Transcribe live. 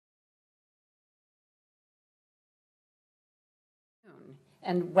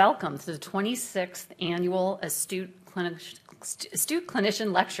and welcome to the 26th Annual Astute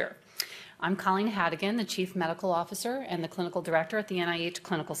Clinician Lecture. I'm Colleen Hadigan, the Chief Medical Officer and the Clinical Director at the NIH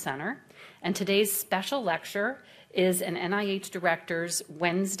Clinical Center, and today's special lecture is an NIH Director's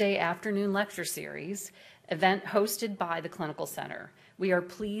Wednesday afternoon lecture series, event hosted by the Clinical Center. We are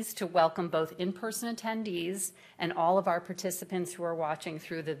pleased to welcome both in-person attendees and all of our participants who are watching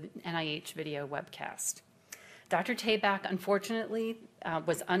through the NIH video webcast. Dr. Tabak, unfortunately,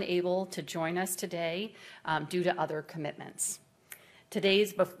 was unable to join us today due to other commitments.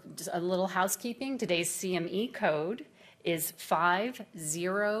 Just a little housekeeping, today's CME code is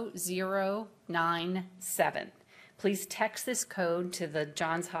 50097. Please text this code to the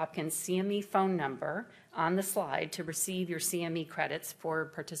Johns Hopkins CME phone number on the slide to receive your CME credits for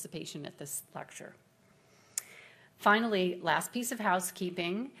participation at this lecture. Finally, last piece of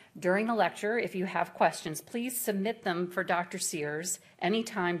housekeeping, during the lecture, if you have questions, please submit them for Dr. Sears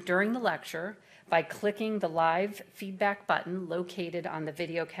anytime during the lecture by clicking the live feedback button located on the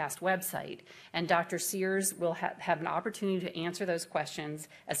videocast website, and Dr. Sears will have an opportunity to answer those questions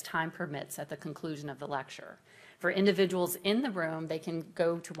as time permits at the conclusion of the lecture. For individuals in the room, they can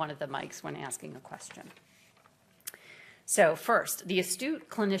go to one of the mics when asking a question. So first, the Astute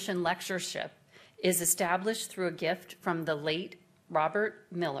Clinician Lectureship is established through a gift from the late Robert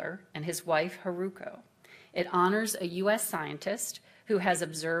Miller and his wife Haruko. It honors a U.S. scientist who has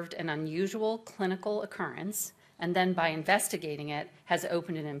observed an unusual clinical occurrence and then by investigating it has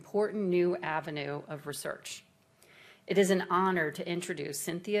opened an important new avenue of research. It is an honor to introduce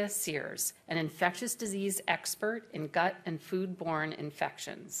Cynthia Sears, an infectious disease expert in gut and foodborne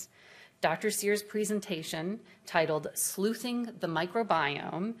infections. Dr. Sears' presentation, titled Sleuthing the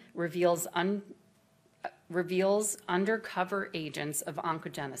Microbiome, reveals undercover agents of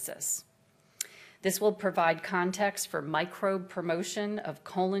oncogenesis. This will provide context for microbe promotion of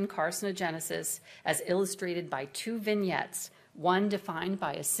colon carcinogenesis as illustrated by two vignettes, one defined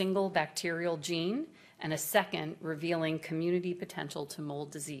by a single bacterial gene and a second revealing community potential to mold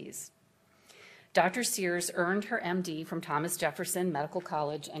disease. Dr. Sears earned her MD from Thomas Jefferson Medical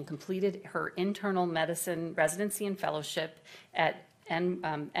College and completed her internal medicine residency and fellowship at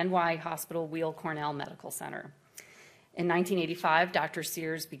NY Hospital Weill Cornell Medical Center. In 1985, Dr.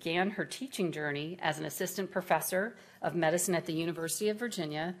 Sears began her teaching journey as an assistant professor of medicine at the University of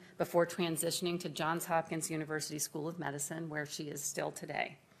Virginia before transitioning to Johns Hopkins University School of Medicine, where she is still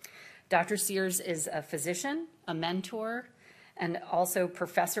today. Dr. Sears is a physician, a mentor, and also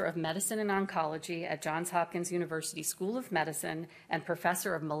professor of medicine and oncology at Johns Hopkins University School of Medicine and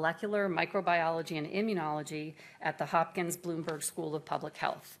professor of molecular microbiology and immunology at the Hopkins Bloomberg School of Public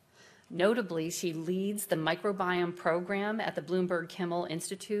Health. Notably, she leads the microbiome program at the Bloomberg Kimmel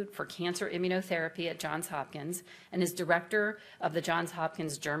Institute for Cancer Immunotherapy at Johns Hopkins and is director of the Johns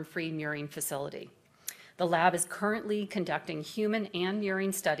Hopkins Germ-free Murine facility. The lab is currently conducting human and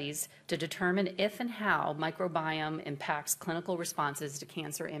murine studies to determine if and how microbiome impacts clinical responses to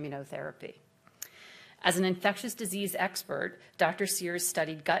cancer immunotherapy. As an infectious disease expert, Dr. Sears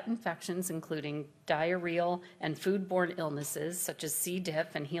studied gut infections, including diarrheal and foodborne illnesses such as C.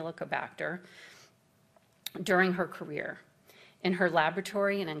 diff and Helicobacter, during her career. In her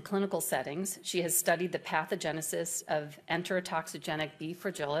laboratory and in clinical settings, she has studied the pathogenesis of enterotoxigenic B.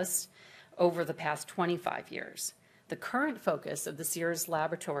 fragilis over the past 25 years. The current focus of the Sears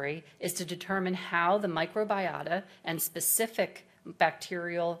laboratory is to determine how the microbiota and specific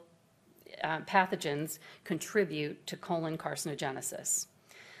bacterial pathogens contribute to colon carcinogenesis.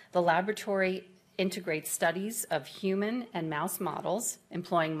 The laboratory integrates studies of human and mouse models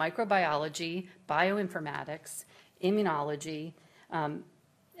employing microbiology, bioinformatics, immunology,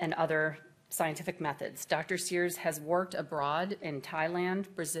 and other scientific methods. Dr. Sears has worked abroad in Thailand,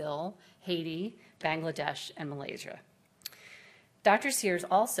 Brazil, Haiti, Bangladesh, and Malaysia. Dr. Sears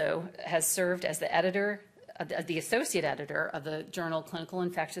also has served as the associate editor of the journal Clinical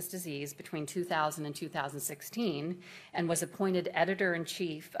Infectious Disease between 2000 and 2016 and was appointed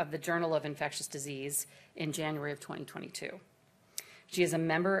editor-in-chief of the Journal of Infectious Disease in January of 2022. She is a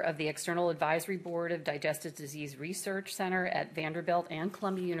member of the External Advisory Board of Digestive Disease Research Center at Vanderbilt and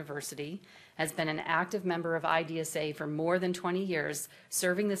Columbia University, has been an active member of IDSA for more than 20 years,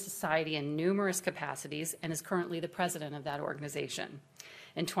 serving the society in numerous capacities, and is currently the president of that organization.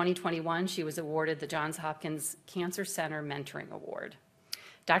 In 2021, she was awarded the Johns Hopkins Cancer Center Mentoring Award.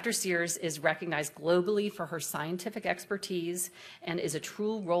 Dr. Sears is recognized globally for her scientific expertise and is a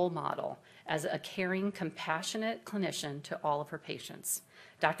true role model as a caring, compassionate clinician to all of her patients.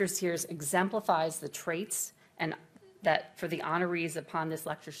 Dr. Sears exemplifies the traits and that for the honorees upon this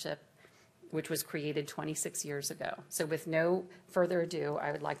lectureship which was created 26 years ago. So with no further ado,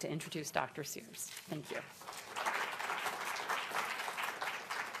 I would like to introduce Dr. Sears. Thank you.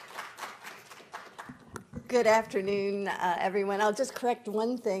 Good afternoon, everyone. I'll just correct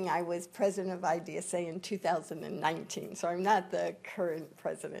one thing. I was president of IDSA in 2019, so I'm not the current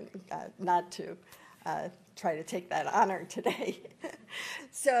president, not to try to take that honor today.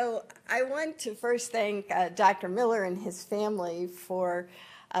 So I want to first thank Dr. Miller and his family for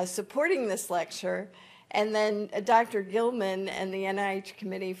supporting this lecture, and then Dr. Gilman and the NIH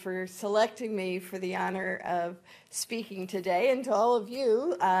committee for selecting me for the honor of speaking today, and to all of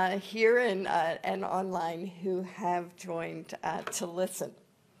you here and online who have joined to listen.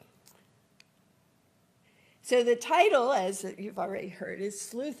 So the title, as you've already heard, is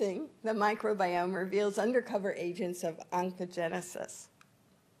Sleuthing, the Microbiome Reveals Undercover Agents of Oncogenesis.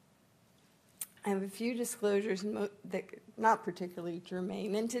 I have a few disclosures that are not particularly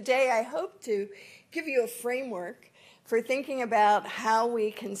germane, and today I hope to give you a framework for thinking about how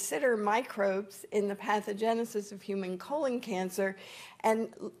we consider microbes in the pathogenesis of human colon cancer, and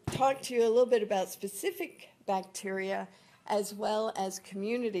talk to you a little bit about specific bacteria as well as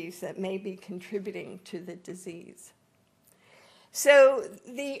communities that may be contributing to the disease. So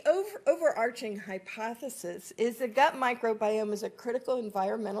the overarching hypothesis is the gut microbiome is a critical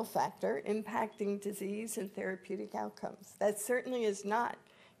environmental factor impacting disease and therapeutic outcomes. That certainly is not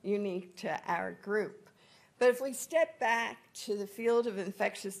unique to our group. But if we step back to the field of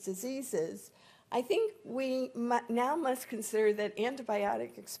infectious diseases, I think we now must consider that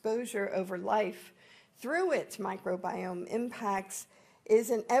antibiotic exposure over life through its microbiome impacts is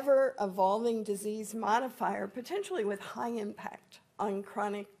an ever-evolving disease modifier, potentially with high impact on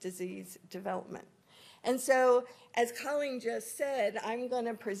chronic disease development. And so, as Colleen just said, I'm going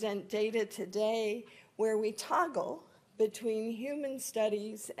to present data today where we toggle between human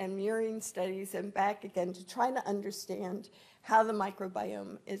studies and murine studies and back again to try to understand how the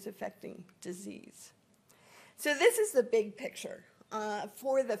microbiome is affecting disease. So this is the big picture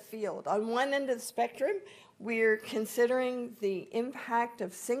for the field. On one end of the spectrum, we're considering the impact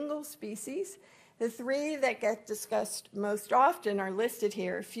of single species. The three that get discussed most often are listed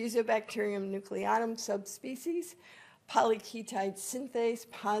here: Fusobacterium nucleatum subspecies, polyketide synthase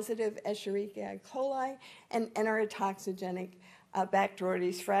positive Escherichia coli, and enterotoxigenic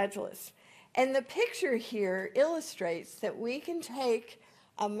Bacteroides fragilis. And the picture here illustrates that we can take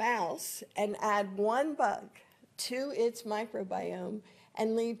a mouse and add one bug to its microbiome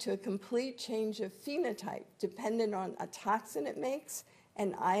and lead to a complete change of phenotype dependent on a toxin it makes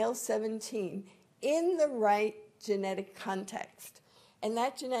and IL-17 in the right genetic context. And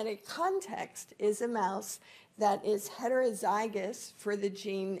that genetic context is a mouse that is heterozygous for the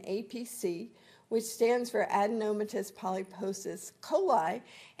gene APC, which stands for adenomatous polyposis coli,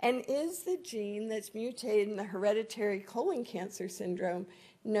 and is the gene that's mutated in the hereditary colon cancer syndrome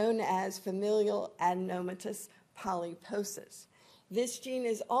known as familial adenomatous polyposis. This gene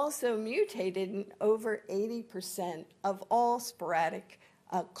is also mutated in over 80% of all sporadic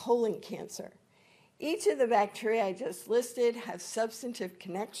colon cancer. Each of the bacteria I just listed have substantive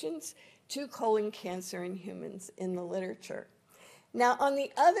connections to colon cancer in humans in the literature. Now, on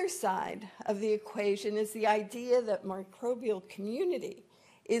the other side of the equation is the idea that microbial community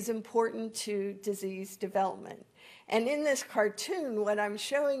is important to disease development. And in this cartoon, what I'm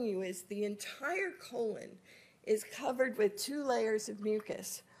showing you is the entire colon is covered with two layers of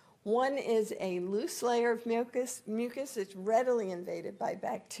mucus. One is a loose layer of mucus that's readily invaded by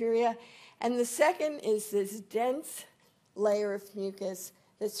bacteria, and the second is this dense layer of mucus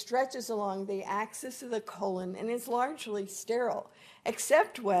that stretches along the axis of the colon and is largely sterile,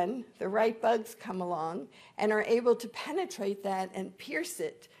 except when the right bugs come along and are able to penetrate that and pierce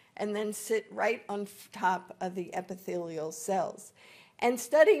it and then sit right on top of the epithelial cells. And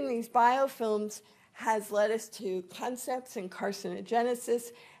studying these biofilms has led us to concepts in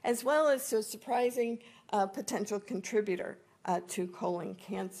carcinogenesis, as well as to a surprising potential contributor to colon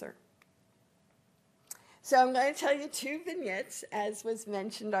cancer. So I'm going to tell you two vignettes, as was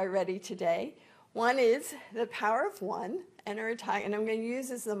mentioned already today. One is the power of one, and I'm going to use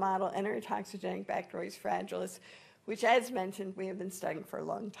as the model enterotoxigenic Bacteroides fragilis, which, as mentioned, we have been studying for a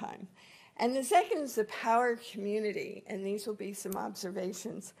long time. And the second is the power of community, and these will be some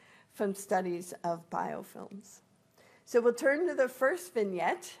observations from studies of biofilms. So we'll turn to the first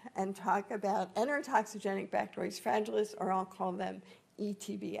vignette and talk about enterotoxigenic Bacteroides fragilis, or I'll call them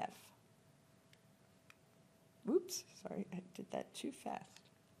ETBF. Oops, sorry, I did that too fast.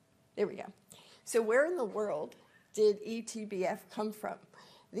 There we go. So where in the world did ETBF come from?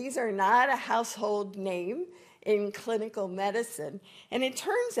 These are not a household name in clinical medicine. And it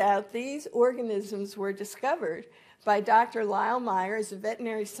turns out these organisms were discovered by Dr. Lyle Myers, a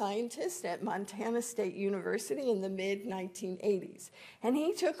veterinary scientist at Montana State University in the mid-1980s. And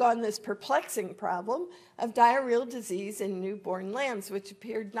he took on this perplexing problem of diarrheal disease in newborn lambs, which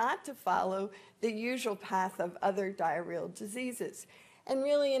appeared not to follow the usual path of other diarrheal diseases. And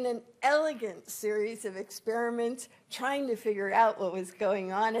really, in an elegant series of experiments trying to figure out what was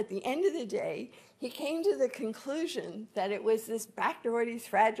going on, at the end of the day, he came to the conclusion that it was this Bacteroides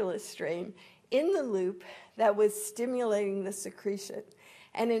fragilis strain in the loop that was stimulating the secretion.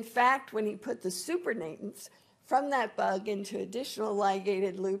 And in fact, when he put the supernatants from that bug into additional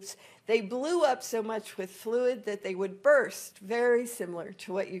ligated loops, they blew up so much with fluid that they would burst, very similar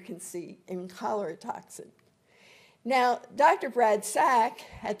to what you can see in cholera toxin. Now, Dr. Brad Sack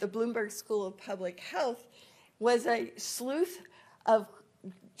at the Bloomberg School of Public Health was a sleuth of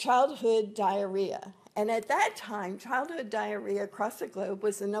childhood diarrhea. And at that time, childhood diarrhea across the globe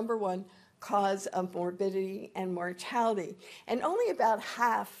was the #1 cause of morbidity and mortality. And only about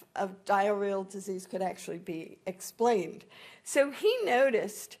half of diarrheal disease could actually be explained. So he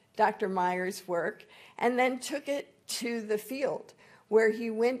noticed Dr. Myers' work and then took it to the field, where he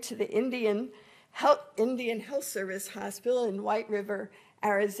went to the Indian Health Service Hospital in White River,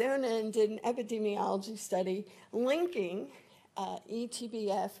 Arizona, and did an epidemiology study linking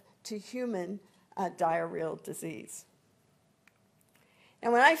ETBF to human diarrheal disease.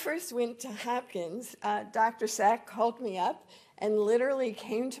 And when I first went to Hopkins, Dr. Sack called me up and literally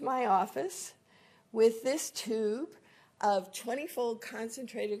came to my office with this tube of 20-fold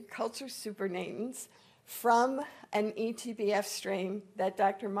concentrated culture supernatants from an ETBF strain that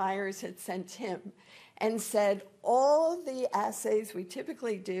Dr. Myers had sent him, and said, all the assays we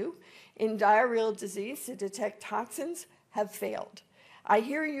typically do in diarrheal disease to detect toxins have failed. I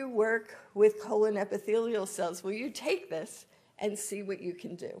hear you work with colon epithelial cells. Will you take this and see what you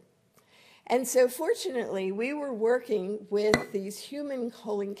can do? And so fortunately, we were working with these human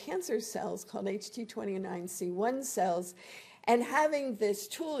colon cancer cells called HT29C1 cells, and having this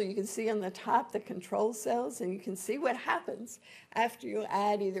tool, you can see on the top the control cells, and you can see what happens after you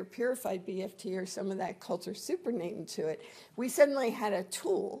add either purified BFT or some of that culture supernatant to it. We suddenly had a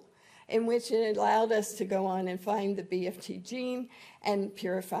tool in which it allowed us to go on and find the BFT gene and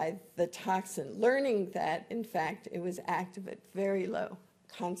purify the toxin, learning that, in fact, it was active at very low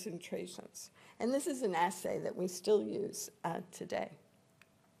concentrations. And this is an assay that we still use today.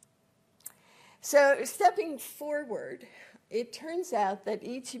 So stepping forward, it turns out that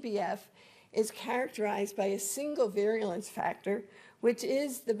ETBF is characterized by a single virulence factor, which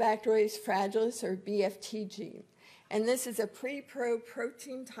is the Bacteroides fragilis, or BFT gene. And this is a pre-pro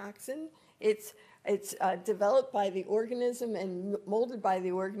protein toxin. It's developed by the organism and molded by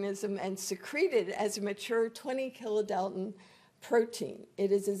the organism and secreted as a mature 20 kilodalton protein.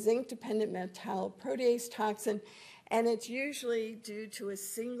 It is a zinc-dependent metalloprotease toxin, and it's usually due to a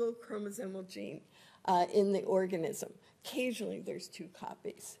single chromosomal gene in the organism. Occasionally, there's 2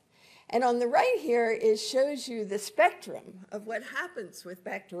 copies. And on the right here, it shows you the spectrum of what happens with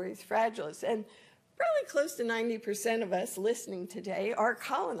Bacteroides fragilis. And probably close to 90% of us listening today are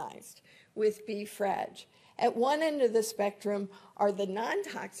colonized with B. frag. At one end of the spectrum are the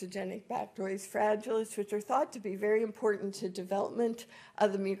non-toxigenic Bacteroides fragilis, which are thought to be very important to development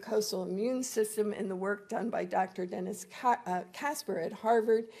of the mucosal immune system in the work done by Dr. Dennis Casper at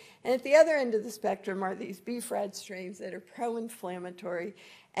Harvard. And at the other end of the spectrum are these B. frag strains that are pro-inflammatory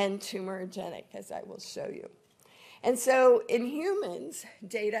and tumorigenic, as I will show you. And so in humans,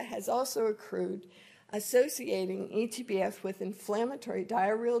 data has also accrued associating ETBF with inflammatory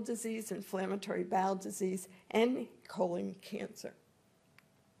diarrheal disease, inflammatory bowel disease, and colon cancer.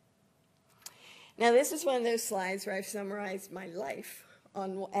 Now, this is one of those slides where I've summarized my life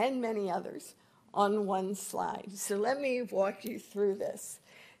and many others on one slide. So let me walk you through this.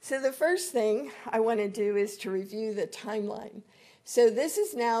 So the first thing I want to do is to review the timeline. So this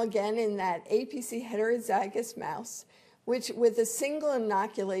is now, again, in that APC heterozygous mouse, which with a single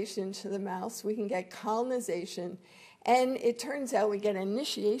inoculation to the mouse, we can get colonization. And it turns out we get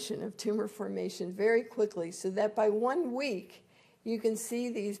initiation of tumor formation very quickly, so that by 1 week, you can see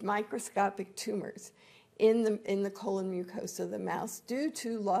these microscopic tumors in the colon mucosa of the mouse due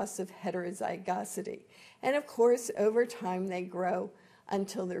to loss of heterozygosity. And of course, over time, they grow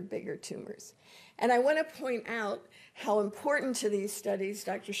until they're bigger tumors. And I want to point out how important to these studies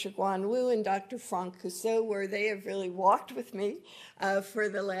Dr. Shiguan Wu and Dr. Franck Cousseau were. They have really walked with me for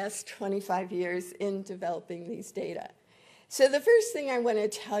the last 25 years in developing these data. So the first thing I want to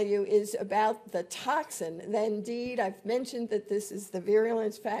tell you is about the toxin. That indeed, I've mentioned that this is the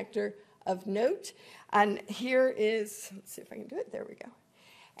virulence factor of note. And here is, let's see if I can do it, there we go.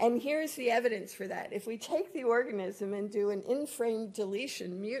 And here's the evidence for that. If we take the organism and do an in-frame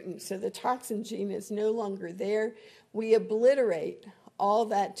deletion mutant, so the toxin gene is no longer there, we obliterate all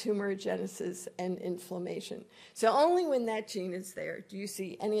that tumorigenesis and inflammation. So only when that gene is there do you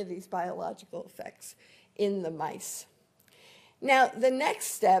see any of these biological effects in the mice. Now, the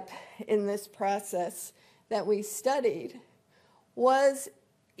next step in this process that we studied was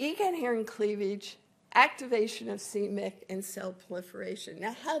E-cadherin cleavage, activation of c-Myc, and cell proliferation.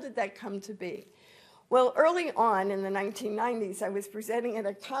 Now, how did that come to be? Well, early on in the 1990s, I was presenting at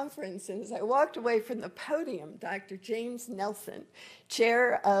a conference, and as I walked away from the podium, Dr. James Nelson,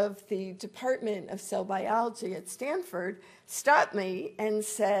 chair of the Department of Cell Biology at Stanford, stopped me and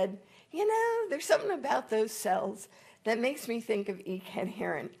said, you know, there's something about those cells that makes me think of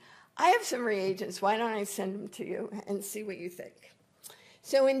E-cadherin. I have some reagents. Why don't I send them to you and see what you think?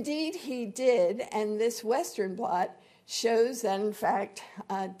 So indeed he did, and this Western blot shows that, in fact,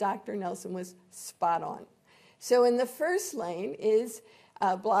 Dr. Nelson was spot on. So in the first lane is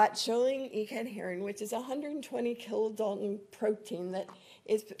a blot showing E-cadherin, which is a 120 kilodalton protein that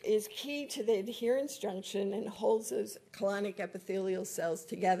is key to the adherence junction and holds those colonic epithelial cells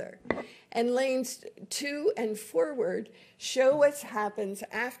together. And lanes 2 and forward show what happens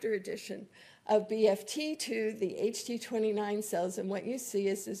after addition of BFT to the HT29 cells, and what you see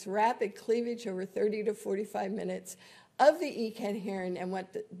is this rapid cleavage over 30 to 45 minutes of the E-cadherin, and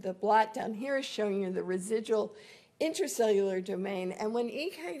what the blot down here is showing you the residual intracellular domain. And when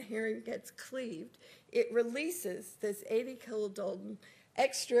E-cadherin gets cleaved, it releases this 80 kilodalton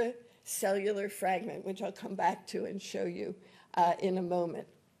extracellular fragment, which I'll come back to and show you in a moment.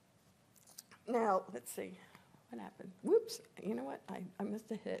 Now, let's see, what happened? Whoops, you know what, I must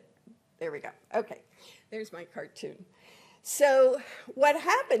have hit. There we go. Okay, there's my cartoon. So what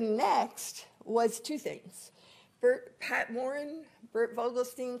happened next was two things. Pat Morin, Bert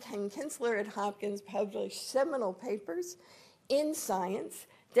Vogelstein, Ken Kinsler at Hopkins published seminal papers in Science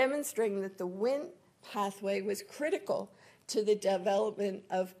demonstrating that the Wnt pathway was critical to the development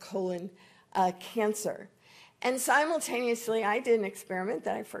of colon cancer. And simultaneously, I did an experiment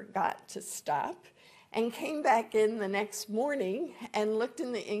that I forgot to stop and came back in the next morning and looked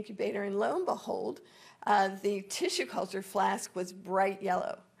in the incubator, and lo and behold, the tissue culture flask was bright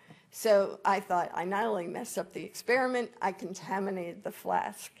yellow. So I thought, I not only messed up the experiment, I contaminated the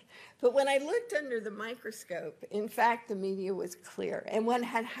flask. But when I looked under the microscope, in fact, the media was clear. And what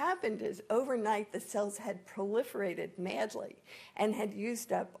had happened is overnight, the cells had proliferated madly and had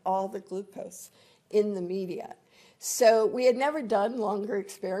used up all the glucose in the media. So we had never done longer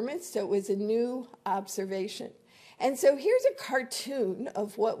experiments, so it was a new observation. And so here's a cartoon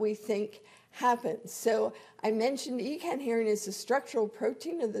of what we think happens. So I mentioned E-cadherin is the structural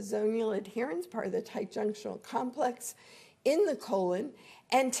protein of the zonal adherens, part of the tight junctional complex in the colon,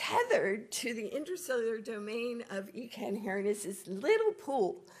 and tethered to the intracellular domain of E-cadherin is this little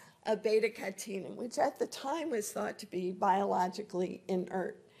pool of beta-catenin, which at the time was thought to be biologically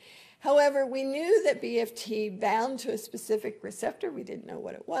inert. However, we knew that BFT bound to a specific receptor, we didn't know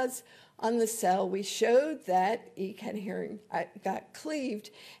what it was, on the cell. We showed that E-cadherin got cleaved,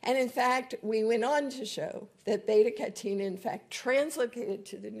 and in fact, we went on to show that beta-catenin, in fact, translocated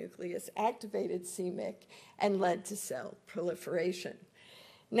to the nucleus, activated c-Myc, and led to cell proliferation.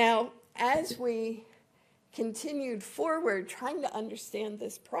 Now, as we continued forward trying to understand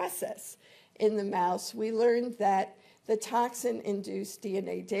this process in the mouse, we learned that the toxin induced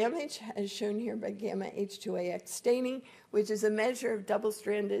DNA damage, as shown here by gamma H2AX staining, which is a measure of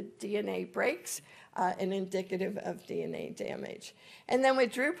double-stranded DNA breaks and indicative of DNA damage. And then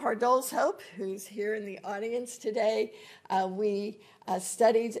with Drew Pardoll's help, who's here in the audience today, we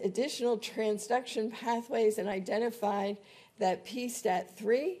studied additional transduction pathways and identified that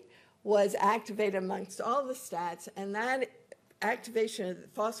pSTAT3 was activated amongst all the stats, and that activation of the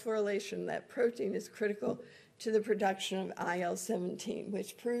phosphorylation of that protein is critical to the production of IL-17,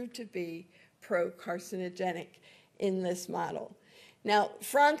 which proved to be pro-carcinogenic in this model. Now,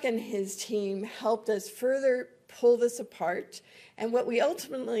 Frank and his team helped us further pull this apart, and what we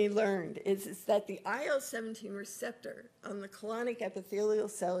ultimately learned is that the IL-17 receptor on the colonic epithelial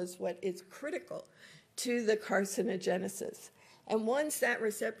cell is what is critical to the carcinogenesis. And once that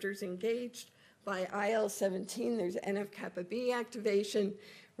receptor is engaged by IL-17, there's NF-kappa B activation,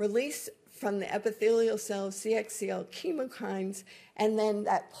 release from the epithelial cells, CXCL chemokines, and then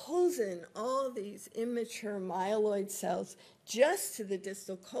that pulls in all these immature myeloid cells just to the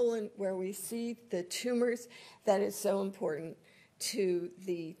distal colon where we see the tumors that is so important to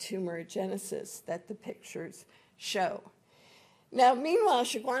the tumorigenesis that the pictures show. Now, meanwhile,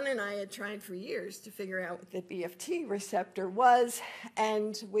 Shiguan and I had tried for years to figure out what the BFT receptor was,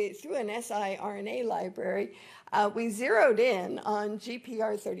 and through an siRNA library, we zeroed in on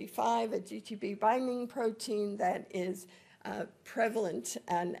GPR35, a GTB binding protein that is prevalent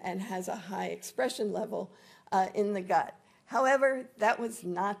and has a high expression level in the gut. However, that was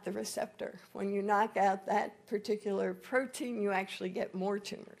not the receptor. When you knock out that particular protein, you actually get more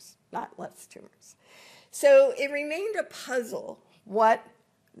tumors, not less tumors. So it remained a puzzle what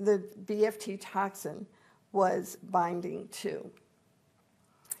the BFT toxin was binding to.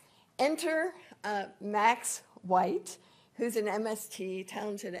 Enter Max White, who's an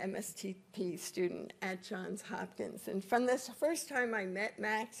talented MSTP student at Johns Hopkins. And from this first time I met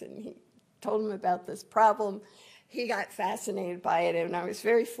Max and he told him about this problem, he got fascinated by it, and I was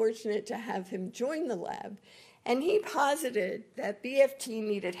very fortunate to have him join the lab. And he posited that BFT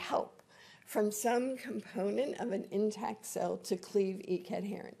needed help from some component of an intact cell to cleave E.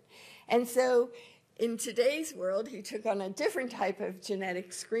 cadherin. And so in today's world, he took on a different type of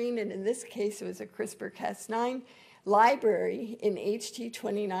genetic screen, and in this case, it was a CRISPR-Cas9 library in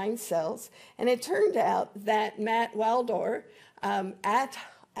HT29 cells. And it turned out that Matt Waldor at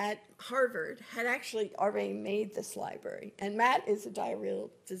Harvard had actually already made this library. And Matt is a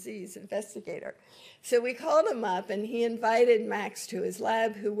diarrheal disease investigator. So we called him up, and he invited Max to his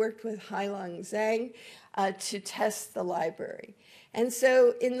lab, who worked with Hailong Zhang, to test the library. And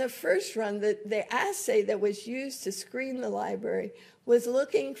so in the first run, the assay that was used to screen the library was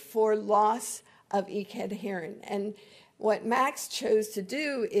looking for loss of E. cadherin. And what Max chose to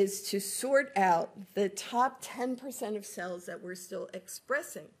do is to sort out the top 10% of cells that were still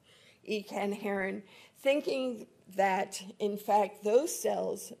expressing E. cadherin, thinking that, in fact, those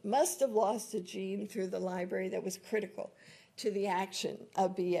cells must have lost a gene through the library that was critical to the action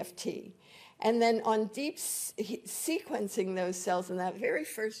of BFT. And then on deep sequencing those cells in that very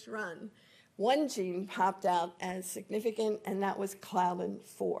first run, one gene popped out as significant, and that was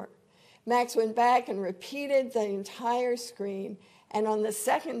Claudin-4. Max went back and repeated the entire screen, and on the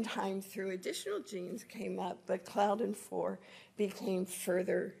second time through, additional genes came up, but Claudin-4 became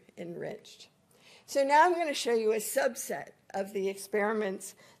further enriched. So now I'm going to show you a subset of the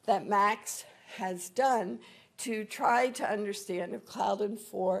experiments that Max has done to try to understand if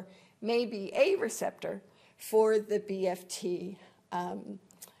Claudin-4 may be a receptor for the BFT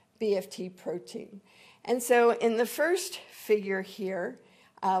protein. And so in the first figure here,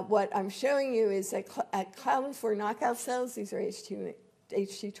 what I'm showing you is that Claudin-4 knockout cells, these are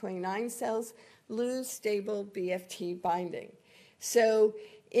HT29 cells, lose stable BFT binding. So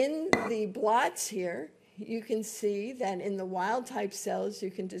in the blots here, you can see that in the wild-type cells,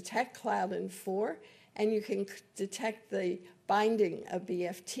 you can detect Claudin-4, and you can detect the binding of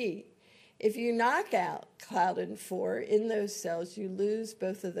BFT. If you knock out Claudin-4 in those cells, you lose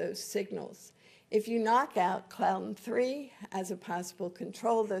both of those signals. If you knock out Claudin-3 as a possible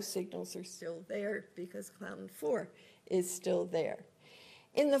control, those signals are still there because Claudin-4 is still there.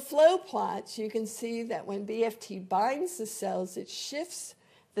 In the flow plots, you can see that when BFT binds the cells, it shifts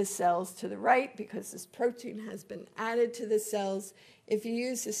the cells to the right because this protein has been added to the cells. If you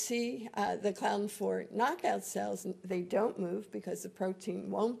use the Claudin-4 knockout cells, they don't move because the protein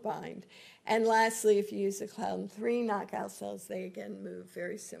won't bind. And lastly, if you use the Claudin-3 knockout cells, they again move,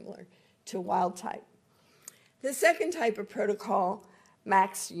 very similar to wild type. The second type of protocol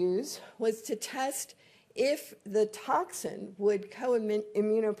Max used was to test if the toxin would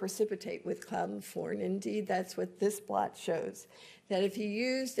co-immunoprecipitate with Claudin-4, and indeed that's what this plot shows, that if he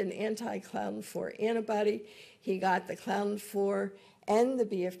used an anti-Claudin-4 antibody, he got the Claudin-4 and the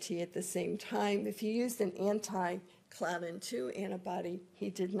BFT at the same time. If he used an anti-Claudin-2 antibody, he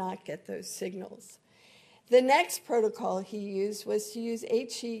did not get those signals. The next protocol he used was to use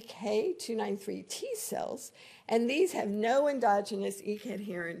HEK293 T cells, and these have no endogenous E.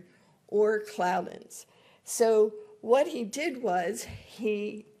 cadherin or claudins. So what he did was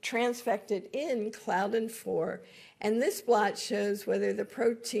he transfected in Claudin-4, and this blot shows whether the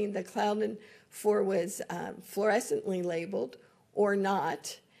protein, the Claudin-4, was fluorescently labeled or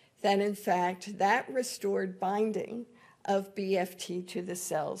not, that in fact that restored binding of BFT to the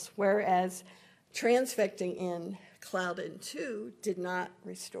cells, whereas transfecting in Claudin-2 did not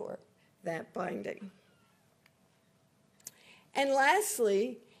restore that binding. And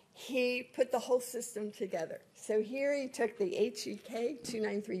lastly, he put the whole system together. So here he took the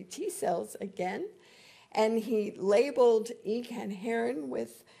HEK293 T cells again, and he labeled E. cadherin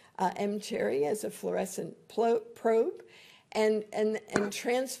with M-cherry as a fluorescent probe, and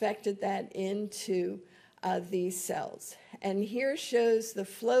transfected that into these cells. And here shows the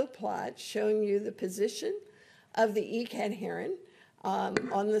flow plot showing you the position of the E cadherin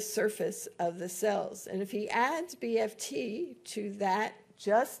on the surface of the cells. And if he adds BFT to that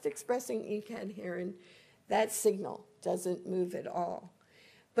just expressing E cadherin, that signal doesn't move at all.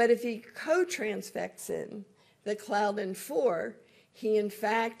 But if he co-transfects in the Claudin-4, he in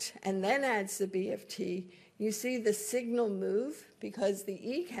fact, and then adds the BFT, you see the signal move because the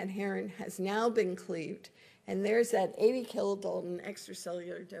E cadherin has now been cleaved, and there's that 80 kilodalton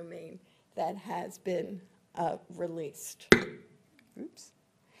extracellular domain that has been released. Oops.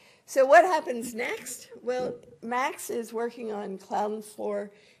 So what happens next? Well, Max is working on Claudin-4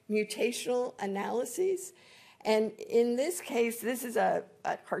 mutational analyses. And in this case, this is a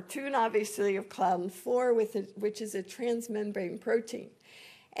cartoon, obviously, of Claudin-4, which is a transmembrane protein.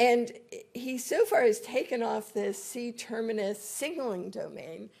 And he so far has taken off this C-terminus signaling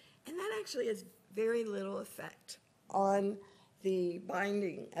domain, and that actually has very little effect on the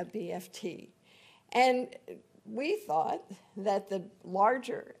binding of BFT. And we thought that the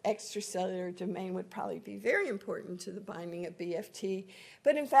larger extracellular domain would probably be very important to the binding of BFT,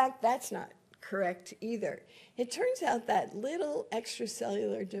 but in fact, that's not correct either. It turns out that little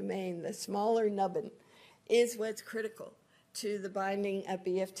extracellular domain, the smaller nubbin, is what's critical to the binding of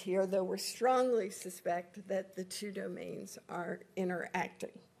BFT, although we strongly suspect that the two domains are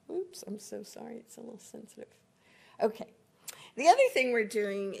interacting. Oops, I'm so sorry, it's a little sensitive. Okay. The other thing we're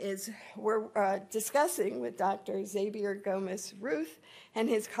doing is we're discussing with Dr. Xavier Gomez-Ruth and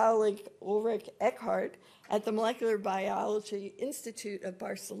his colleague Ulrich Eckhart at the Molecular Biology Institute of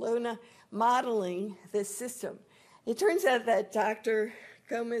Barcelona, modeling this system. It turns out that Dr.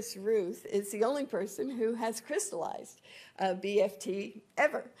 Gomez-Ruth is the only person who has crystallized BFT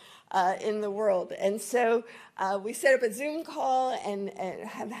ever in the world. And so we set up a Zoom call and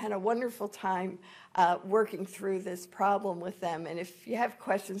have had a wonderful time working through this problem with them. And if you have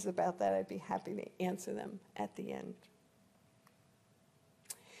questions about that, I'd be happy to answer them at the end.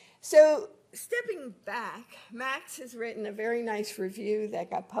 So stepping back, Max has written a very nice review that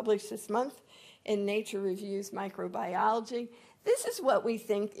got published this month in Nature Reviews Microbiology. This is what we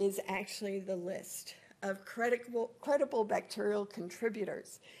think is actually the list of credible bacterial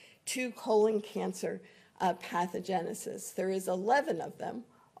contributors to colon cancer pathogenesis. There is 11 of them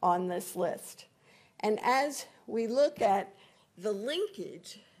on this list. And as we look at the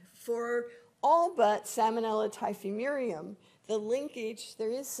linkage for all but Salmonella typhimurium, the linkage,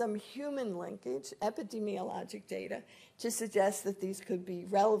 there is some human linkage, epidemiologic data, to suggest that these could be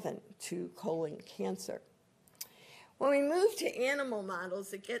relevant to colon cancer. When we move to animal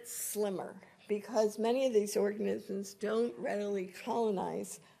models, it gets slimmer because many of these organisms don't readily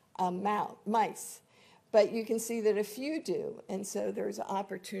colonize mice. But you can see that a few do, and so there's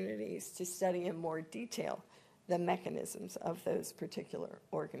opportunities to study in more detail the mechanisms of those particular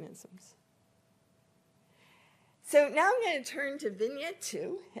organisms. So now I'm going to turn to Vignette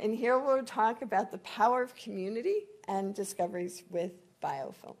 2, and here we'll talk about the power of community and discoveries with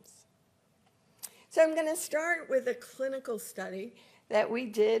biofilms. So I'm going to start with a clinical study that we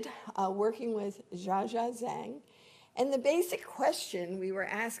did working with Jiajia Zhang. And the basic question we were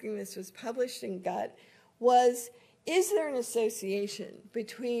asking, this was published in Gut, was, is there an association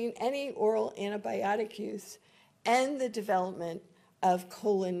between any oral antibiotic use and the development of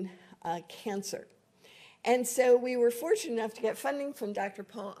colon cancer? And so we were fortunate enough to get funding from Dr.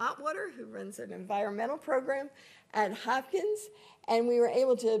 Paul Ottwater, who runs an environmental program at Hopkins, and we were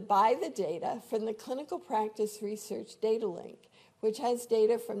able to buy the data from the Clinical Practice Research Data Link, which has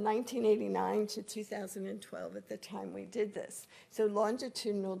data from 1989 to 2012 at the time we did this, so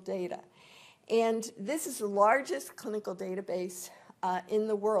longitudinal data. And this is the largest clinical database in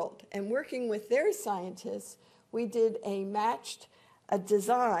the world. And working with their scientists, we did a matched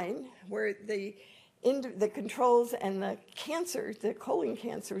design where the controls and the cancers, the colon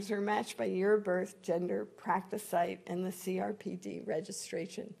cancers, are matched by year of birth, gender, practice site, and the CRPD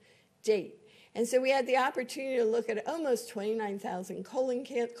registration date. And so we had the opportunity to look at almost 29,000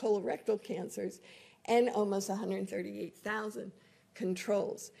 colorectal cancers and almost 138,000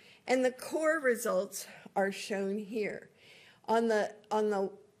 controls. And the core results are shown here. On the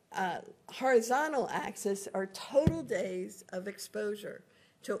horizontal axis are total days of exposure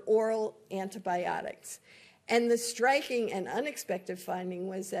to oral antibiotics. And the striking and unexpected finding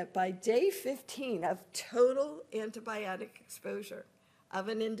was that by day 15 of total antibiotic exposure of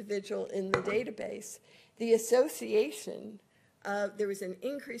an individual in the database, the association, there was an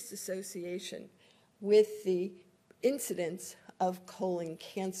increased association with the incidence of colon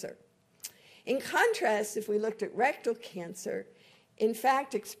cancer. In contrast, if we looked at rectal cancer, in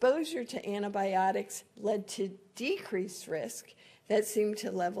fact, exposure to antibiotics led to decreased risk that seemed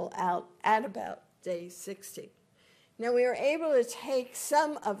to level out at about day 60. Now, we were able to take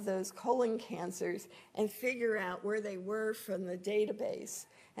some of those colon cancers and figure out where they were from the database.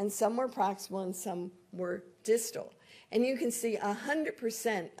 And some were proximal and some were distal. And you can see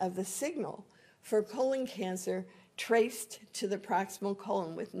 100% of the signal for colon cancer traced to the proximal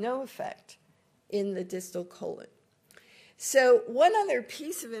colon with no effect in the distal colon. So one other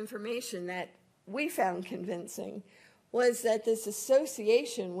piece of information that we found convincing was that this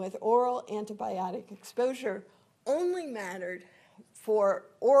association with oral antibiotic exposure only mattered for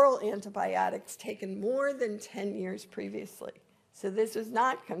oral antibiotics taken more than 10 years previously. So this was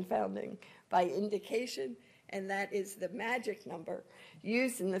not confounding by indication, and that is the magic number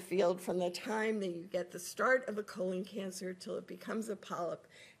used in the field from the time that you get the start of a colon cancer till it becomes a polyp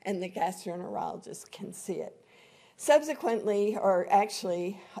and the gastroenterologist can see it. Subsequently, or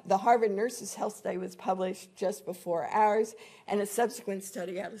actually, the Harvard Nurses Health Study was published just before ours, and a subsequent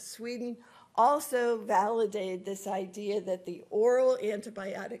study out of Sweden also validated this idea that the oral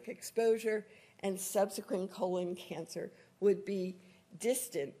antibiotic exposure and subsequent colon cancer would be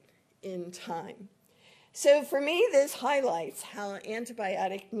distant in time. So for me, this highlights how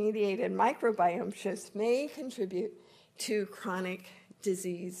antibiotic-mediated microbiome shifts may contribute to chronic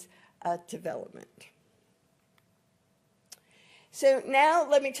disease development. So now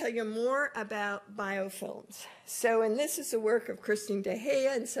let me tell you more about biofilms. And this is the work of Christine De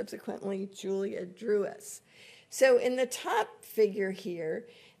Gea and subsequently Julia Druas. So in the top figure here,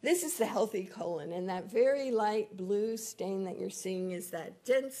 this is the healthy colon, and that very light blue stain that you're seeing is that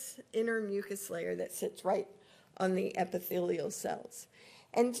dense inner mucus layer that sits right on the epithelial cells.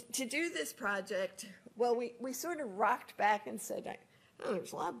 And to do this project, well, we sort of rocked back and said, oh,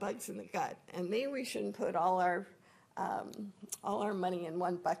 there's a lot of bugs in the gut, and maybe we shouldn't put all our money in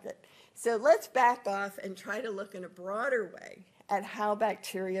one bucket. So let's back off and try to look in a broader way at how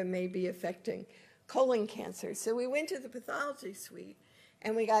bacteria may be affecting colon cancer. So we went to the pathology suite,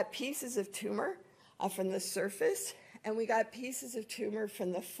 and we got pieces of tumor from the surface, and we got pieces of tumor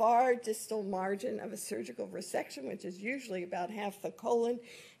from the far distal margin of a surgical resection, which is usually about half the colon,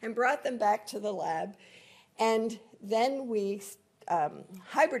 and brought them back to the lab. And then we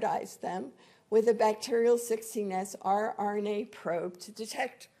hybridized them with a bacterial 16S rRNA probe to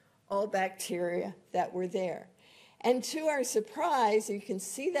detect all bacteria that were there. And to our surprise, you can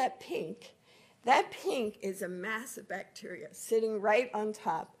see that pink. That pink is a mass of bacteria sitting right on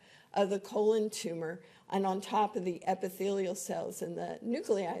top of the colon tumor and on top of the epithelial cells, and the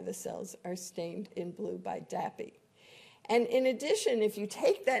nuclei of the cells are stained in blue by DAPI. And in addition, if you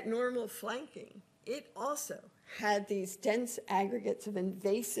take that normal flanking, it also had these dense aggregates of an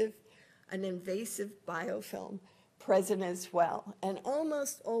invasive biofilm present as well. And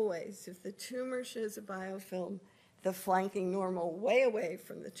almost always, if the tumor shows a biofilm, the flanking normal way away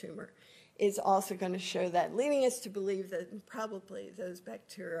from the tumor is also going to show that, leading us to believe that probably those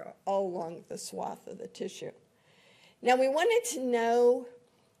bacteria are all along the swath of the tissue. Now, we wanted to know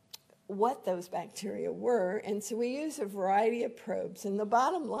what those bacteria were, and so we used a variety of probes. And the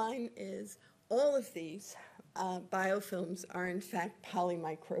bottom line is all of these biofilms are, in fact,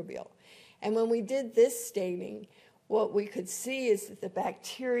 polymicrobial. And when we did this staining, what we could see is that the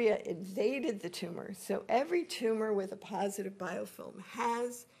bacteria invaded the tumor. So every tumor with a positive biofilm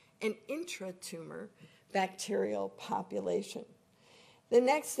has an intratumor bacterial population. The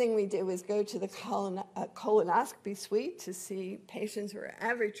next thing we did was go to the colonoscopy suite to see patients who are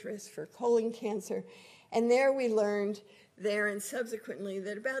average risk for colon cancer. And there we learned and subsequently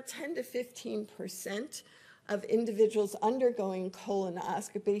that about 10 to 15% of individuals undergoing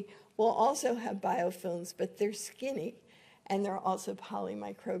colonoscopy will also have biofilms, but they're skinny, and they're also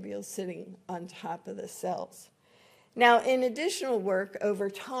polymicrobial sitting on top of the cells. Now, in additional work over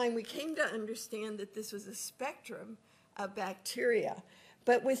time, we came to understand that this was a spectrum of bacteria,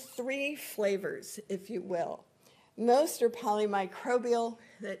 but with three flavors, if you will. Most are polymicrobial,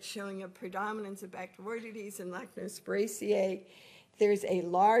 that's showing a predominance of Bacteroidetes and Lactobacillus. There's a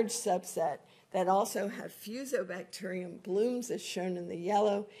large subset that also have Fusobacterium blooms, as shown in the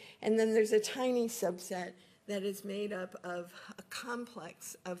yellow, and then there's a tiny subset that is made up of a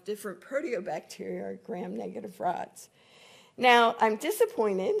complex of different proteobacteria, or gram-negative rods. Now, I'm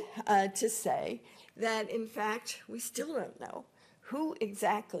disappointed to say that, in fact, we still don't know who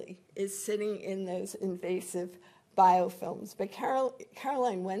exactly is sitting in those invasive biofilms. But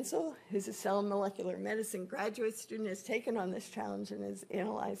Caroline Wenzel, who's a cell and molecular medicine graduate student, has taken on this challenge and is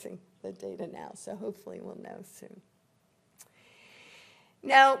analyzing the data now, so hopefully we'll know soon.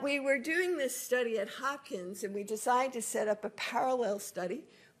 Now, we were doing this study at Hopkins, and we decided to set up a parallel study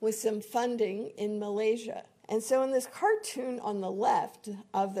with some funding in Malaysia. And so in this cartoon on the left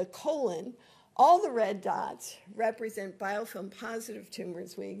of the colon, All the red dots represent biofilm-positive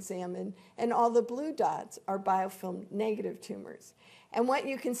tumors we examine, and all the blue dots are biofilm-negative tumors. And what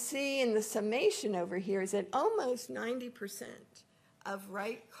you can see in the summation over here is that almost 90% of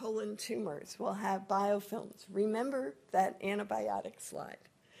right colon tumors will have biofilms. Remember that antibiotic slide.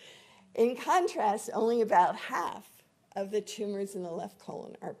 In contrast, only about half of the tumors in the left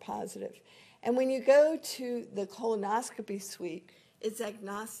colon are positive. And when you go to the colonoscopy suite, it's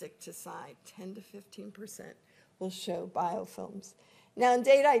agnostic to side. 10 to 15% will show biofilms. Now, in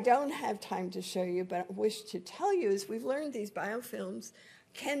data I don't have time to show you, but I wish to tell you is we've learned these biofilms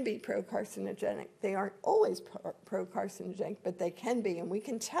can be pro-carcinogenic. They aren't always pro-carcinogenic, but they can be, and we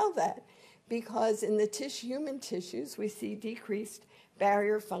can tell that because in the human tissues, we see decreased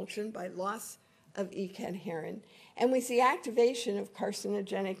barrier function by loss of E-cadherin, and we see activation of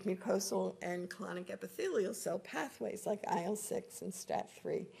carcinogenic mucosal and colonic epithelial cell pathways like IL-6 and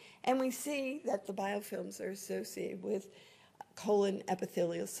STAT3, and we see that the biofilms are associated with colon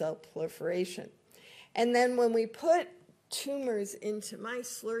epithelial cell proliferation. And then when we put tumors into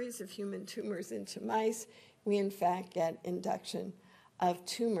mice, slurries of human tumors into mice, we in fact get induction of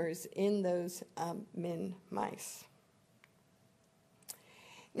tumors in those MIN mice.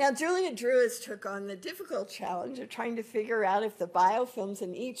 Now, Julia Drewis took on the difficult challenge of trying to figure out if the biofilms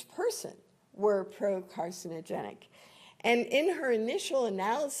in each person were pro-carcinogenic. And in her initial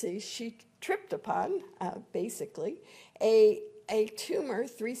analysis, she tripped upon, basically, a tumor,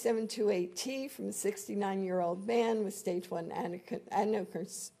 3728T, from a 69-year-old man with stage 1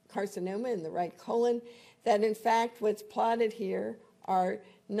 adenocarcinoma in the right colon, that in fact what's plotted here are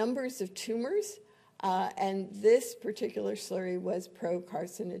numbers of tumors, and this particular slurry was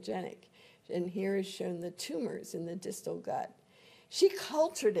pro-carcinogenic. And here is shown the tumors in the distal gut. She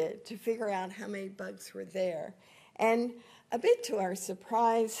cultured it to figure out how many bugs were there. And a bit to our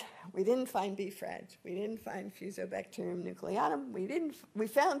surprise, we didn't find B. frag. We didn't find Fusobacterium nucleatum. We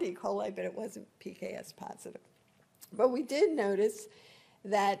found E. coli, but it wasn't PKS positive. But we did notice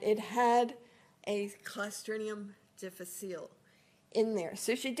that it had a Clostridium difficile in there.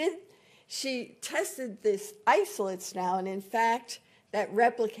 So she tested this isolates now, and in fact, that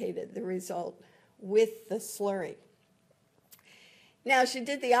replicated the result with the slurry. Now, she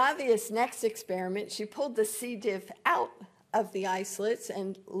did the obvious next experiment. She pulled the C. diff out of the isolates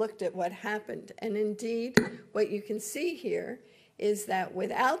and looked at what happened. And indeed, what you can see here is that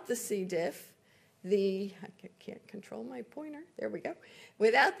without the C. diff, I can't control my pointer. There we go.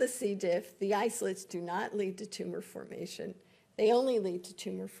 Without the C. diff, the isolates do not lead to tumor formation. They only lead to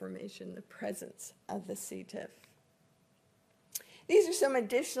tumor formation in the presence of the C. diff. These are some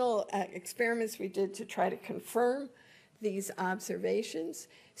additional experiments we did to try to confirm these observations.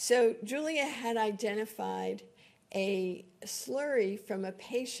 So Julia had identified a slurry from a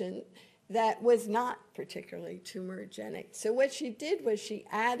patient that was not particularly tumorigenic. So what she did was she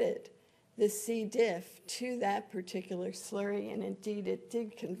added the C. diff to that particular slurry, and indeed it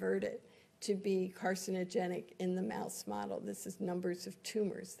did convert it to be carcinogenic in the mouse model. This is numbers of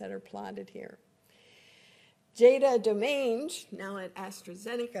tumors that are plotted here. Jada Domange, now at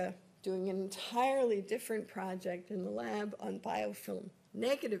AstraZeneca, doing an entirely different project in the lab on biofilm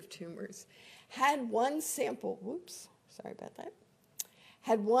negative tumors, had one sample,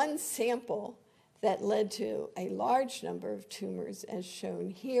 had one sample that led to a large number of tumors as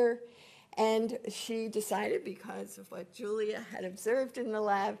shown here. And she decided, because of what Julia had observed in the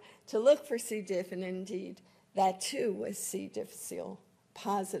lab, to look for C. diff, and indeed, that too was C. difficile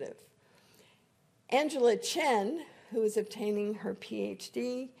positive. Angela Chen, who is obtaining her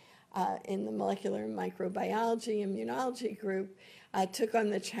PhD in the molecular microbiology immunology group, took on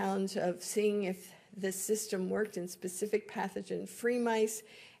the challenge of seeing if the system worked in specific pathogen-free mice,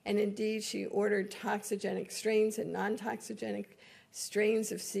 and indeed she ordered toxigenic strains and non-toxigenic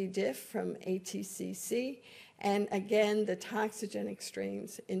strains of C. diff from ATCC, and again the toxigenic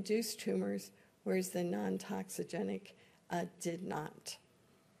strains induced tumors, whereas the non-toxigenic did not.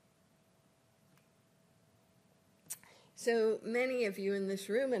 So many of you in this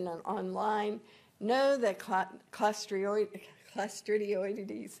room and online know that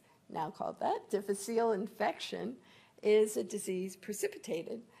Clostridioides, now called that, difficile infection, is a disease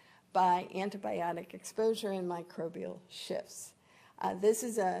precipitated by antibiotic exposure and microbial shifts. This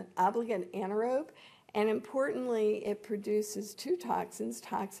is an obligate anaerobe, and importantly, it produces two toxins,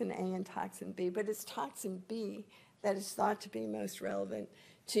 toxin A and toxin B, but it's toxin B that is thought to be most relevant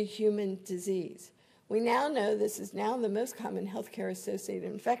to human disease. We now know this is now the most common healthcare-associated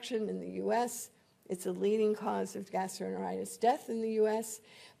infection in the U.S. It's a leading cause of gastroenteritis death in the U.S.,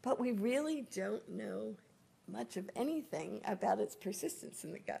 but we really don't know much of anything about its persistence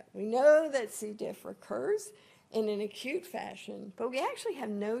in the gut. We know that C. diff recurs in an acute fashion, but we actually have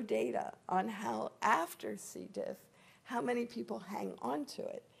no data on how after C. diff, how many people hang on to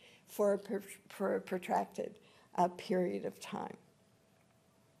it for a protracted period of time.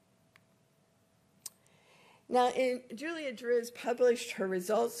 Now, Julia Drews published her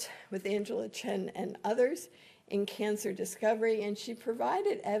results with Angela Chen and others in Cancer Discovery, and she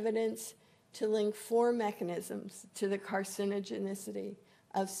provided evidence to link 4 mechanisms to the carcinogenicity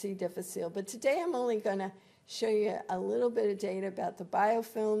of C. difficile. But today I'm only going to show you a little bit of data about the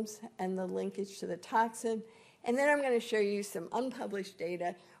biofilms and the linkage to the toxin, and then I'm going to show you some unpublished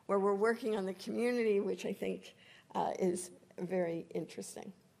data where we're working on the community, which I think is very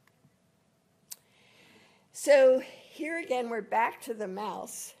interesting. So here again, we're back to the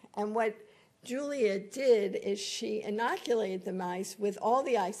mouse, and what Julia did is she inoculated the mice with all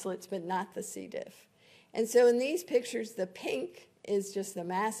the isolates, but not the C. diff. And so in these pictures, the pink is just the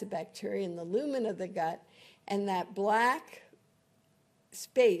mass of bacteria in the lumen of the gut, and that black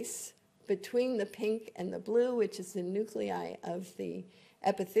space between the pink and the blue, which is the nuclei of the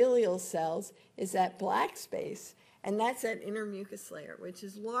epithelial cells, is that black space, and that's that inner mucus layer, which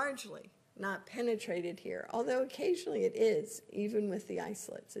is largely not penetrated here, although occasionally it is, even with the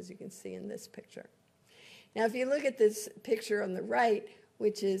isolates, as you can see in this picture. Now, if you look at this picture on the right,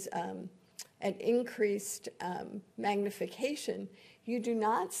 which is an increased magnification, you do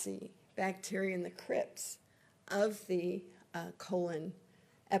not see bacteria in the crypts of the colon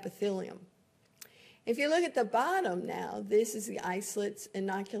epithelium. If you look at the bottom now, this is the isolates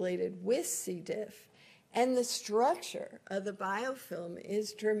inoculated with C. diff, and the structure of the biofilm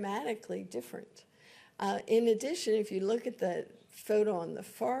is dramatically different. In addition, if you look at the photo on the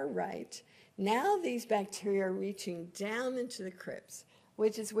far right, now these bacteria are reaching down into the crypts,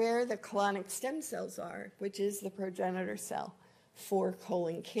 which is where the colonic stem cells are, which is the progenitor cell for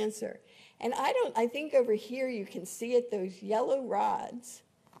colon cancer. And I think over here you can see it, those yellow rods,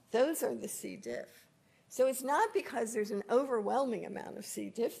 those are the C. diff. So it's not because there's an overwhelming amount of C.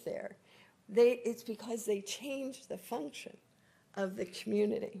 diff there. It's because they changed the function of the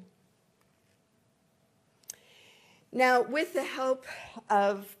community. Now, with the help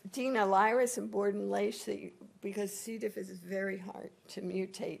of Dina Lyris and Borden Lacey, because C. diff is very hard to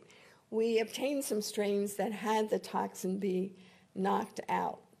mutate, we obtained some strains that had the toxin B knocked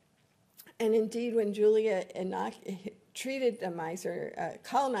out. And indeed, when Julia treated the mice, or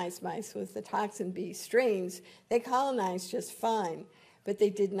colonized mice with the toxin B strains, they colonized just fine, but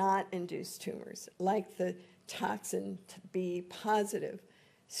they did not induce tumors, like the toxin B positive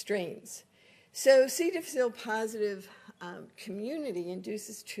strains. So C. difficile positive community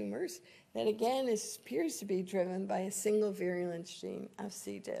induces tumors that, again, appears to be driven by a single virulence gene of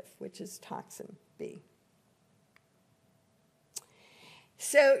C. diff, which is toxin B.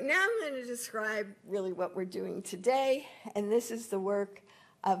 So now I'm going to describe really what we're doing today, and this is the work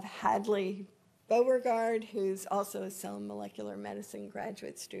of Hadley Beauregard, who's also a cell and molecular medicine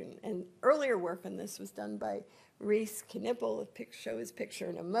graduate student. And earlier work on this was done by Reese Knippel. I'll show his picture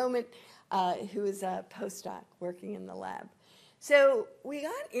in a moment, who is a postdoc working in the lab. So we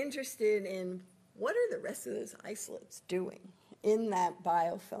got interested in what are the rest of those isolates doing in that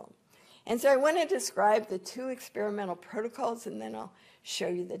biofilm. And so I want to describe the 2 experimental protocols, and then I'll show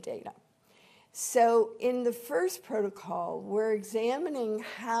you the data. So in the first protocol, we're examining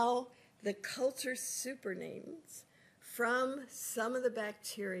how the culture supernatant from some of the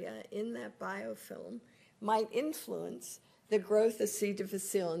bacteria in that biofilm might influence the growth of C.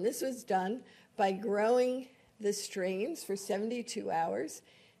 difficile. And this was done by growing the strains for 72 hours,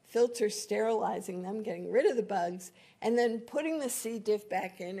 filter sterilizing them, getting rid of the bugs, and then putting the C. diff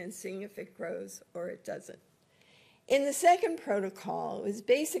back in and seeing if it grows or it doesn't. In the second protocol, it was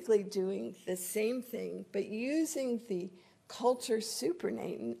basically doing the same thing, but using the culture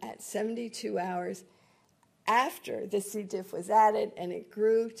supernatant at 72 hours after the C. diff was added, and it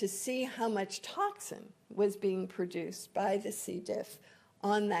grew to see how much toxin was being produced by the C. diff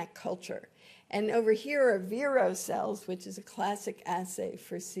on that culture. And over here are Vero cells, which is a classic assay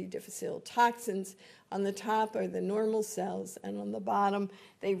for C. difficile toxins. On the top are the normal cells, and on the bottom,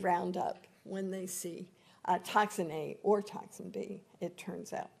 they round up when they see toxin A or toxin B, it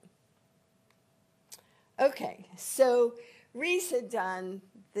turns out. Okay, so Reese had done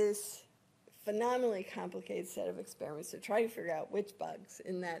this phenomenally complicated set of experiments to try to figure out which bugs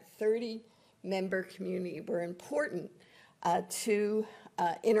in that 30-member community were important to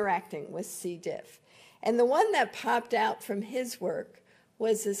interacting with C. diff. And the one that popped out from his work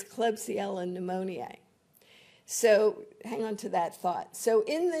was this Klebsiella pneumoniae. So hang on to that thought. So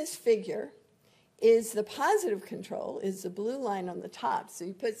in this figure, is the positive control, is the blue line on the top. So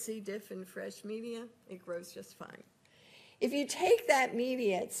you put C. diff in fresh media, it grows just fine. If you take that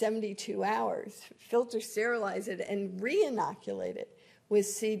media at 72 hours, filter sterilize it, and re-inoculate it with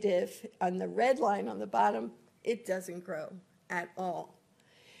C. diff on the red line on the bottom, it doesn't grow at all.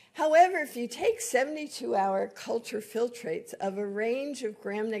 However, if you take 72-hour culture filtrates of a range of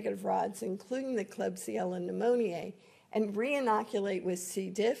gram-negative rods, including the Klebsiella pneumoniae, and re-inoculate with C.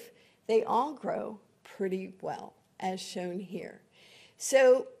 diff, they all grow pretty well, as shown here.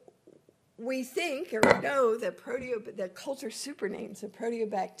 So we think, or we know, that that culture supernames of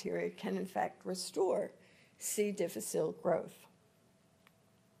proteobacteria can, in fact, restore C. difficile growth.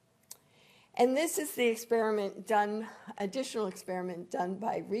 And this is the experiment done, additional experiment done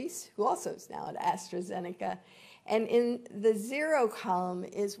by Reese, who also is now at AstraZeneca. And in the 0 column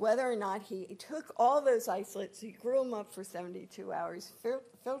is whether or not he took all those isolates, he grew them up for 72 hours,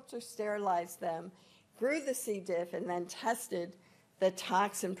 filter sterilized them, grew the C. diff, and then tested the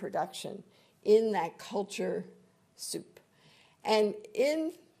toxin production in that culture soup. And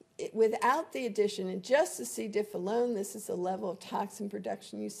without the addition, in just the C. diff alone, this is the level of toxin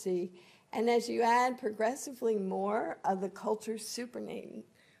production you see. And as you add progressively more of the culture supername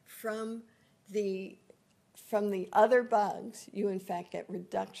from the other bugs, you in fact get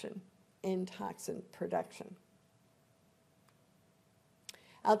reduction in toxin production.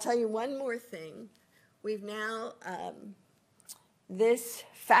 I'll tell you one more thing. We've now, this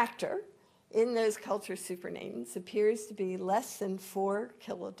factor in those culture supernames appears to be less than 4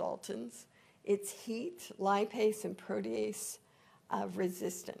 kilodaltons. It's heat, lipase, and protease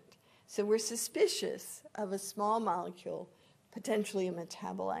resistant. So we're suspicious of a small molecule, potentially a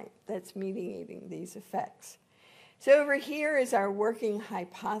metabolite, that's mediating these effects. So over here is our working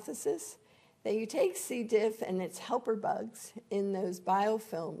hypothesis that you take C. diff and its helper bugs in those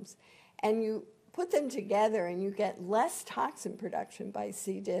biofilms, and you put them together and you get less toxin production by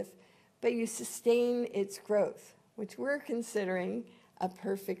C. diff, but you sustain its growth, which we're considering a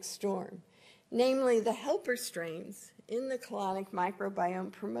perfect storm. Namely, the helper strains in the colonic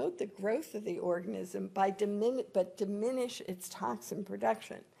microbiome promote the growth of the organism but diminish its toxin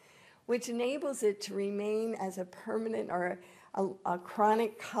production, which enables it to remain as a permanent or a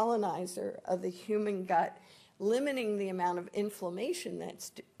chronic colonizer of the human gut, limiting the amount of inflammation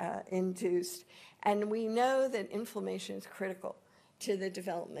that's induced. And we know that inflammation is critical to the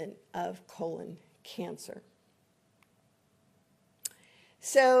development of colon cancer.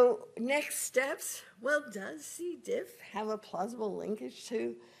 So next steps, well, does C. diff have a plausible linkage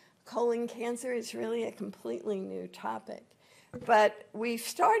to colon cancer? It's really a completely new topic. But we've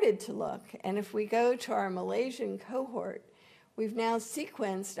started to look, and if we go to our Malaysian cohort, we've now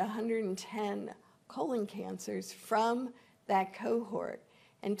sequenced 110 colon cancers from that cohort,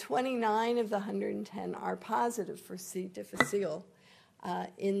 and 29 of the 110 are positive for C. difficile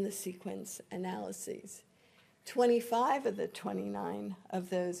in the sequence analyses. 25 of the 29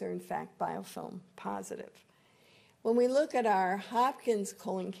 of those are, in fact, biofilm positive. When we look at our Hopkins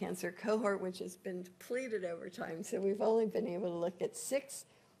colon cancer cohort, which has been depleted over time, so we've only been able to look at 6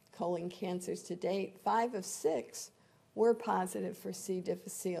 colon cancers to date. 5 of 6 were positive for C.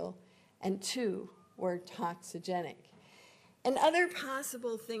 difficile, and 2 were toxigenic. And other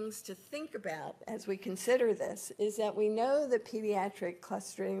possible things to think about as we consider this is that we know that pediatric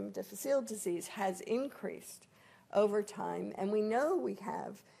Clostridium difficile disease has increased over time, and we know we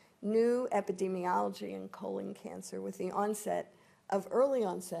have new epidemiology in colon cancer with the onset of early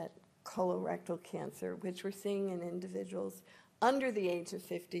onset colorectal cancer, which we're seeing in individuals under the age of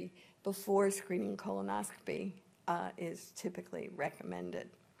 50 before screening colonoscopy is typically recommended.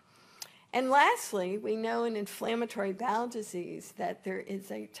 And lastly, we know in inflammatory bowel disease that there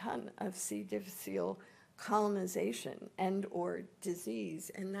is a ton of C. difficile colonization and or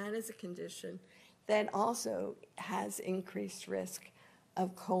disease, and that is a condition that also has increased risk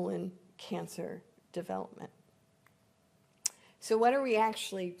of colon cancer development. So what are we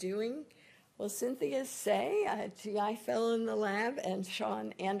actually doing? Well, Cynthia Sears, a GI fellow in the lab, and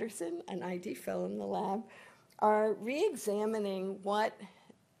Sean Anderson, an ID fellow in the lab, are re-examining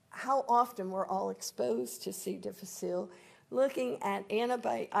how often we're all exposed to C. difficile, looking at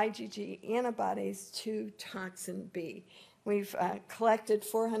IgG antibodies to toxin B. We've collected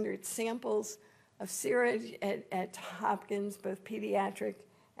 400 samples of serage at Hopkins, both pediatric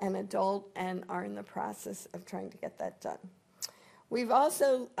and adult, and are in the process of trying to get that done. We've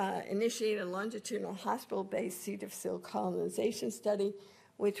also initiated a longitudinal hospital-based C. difficile colonization study,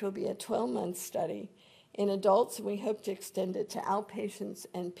 which will be a 12-month study in adults, and we hope to extend it to outpatients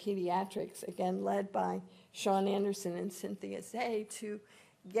and pediatrics, again led by Sean Anderson and Cynthia Sears, to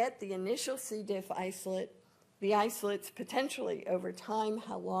get the initial C. diff isolate, the isolates potentially over time,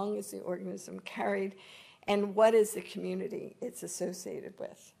 how long is the organism carried, and what is the community it's associated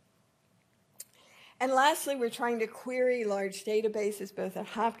with. And lastly, we're trying to query large databases, both at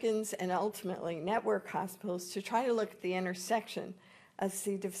Hopkins and ultimately network hospitals, to try to look at the intersection of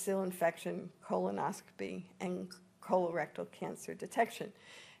C. difficile infection, colonoscopy, and colorectal cancer detection.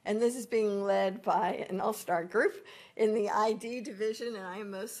 And this is being led by an all-star group in the ID division, and I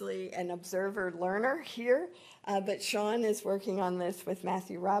am mostly an observer learner here. But Sean is working on this with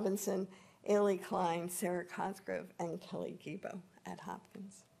Matthew Robinson, Ailey Klein, Sarah Cosgrove, and Kelly Gibo at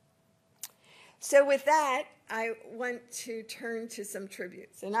Hopkins. So with that, I want to turn to some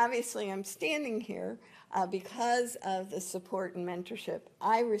tributes. And obviously, I'm standing here because of the support and mentorship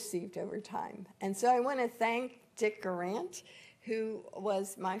I received over time. And so I want to thank Dick Garant, who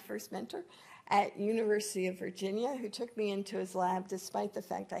was my first mentor at University of Virginia, who took me into his lab despite the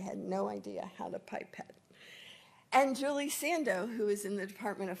fact I had no idea how to pipette. And Julie Sando, who was in the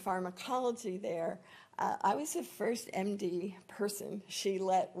Department of Pharmacology there. I was the first MD person she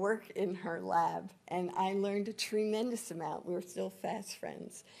let work in her lab, and I learned a tremendous amount. We were still fast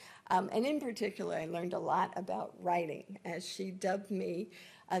friends. And in particular, I learned a lot about writing, as she dubbed me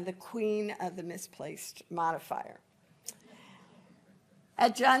the queen of the misplaced modifier.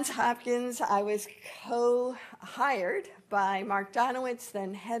 At Johns Hopkins, I was co-hired by Mark Donowitz,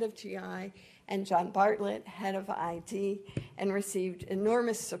 then head of GI, and John Bartlett, head of ID, and received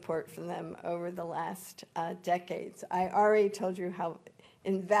enormous support from them over the last decades. I already told you how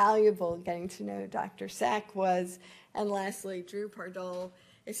invaluable getting to know Dr. Sack was. And lastly, Drew Pardole.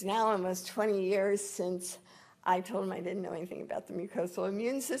 It's now almost 20 years since I told him I didn't know anything about the mucosal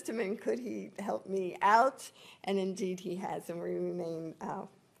immune system, and could he help me out? And indeed he has, and we remain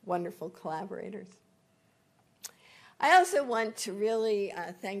wonderful collaborators. I also want to really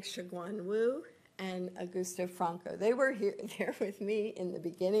thank Shiguan Wu and Augusto Franco. They were there with me in the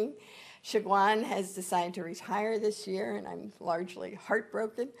beginning. Shiguan has decided to retire this year, and I'm largely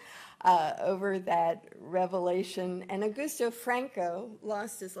heartbroken over that revelation. And Augusto Franco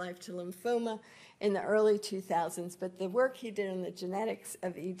lost his life to lymphoma in the early 2000s, but the work he did on the genetics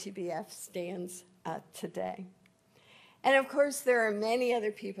of ETBF stands today. And of course, there are many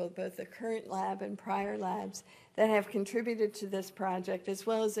other people, both the current lab and prior labs, that have contributed to this project, as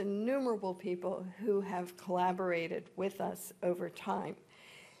well as innumerable people who have collaborated with us over time.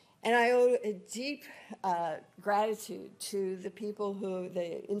 And I owe a deep gratitude to the people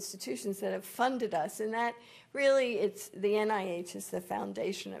the institutions that have funded us, and that really, it's the NIH is the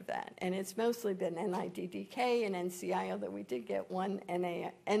foundation of that. And it's mostly been NIDDK and NCI, although we did get one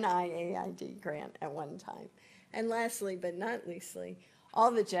NIAID grant at one time. And lastly, but not leastly,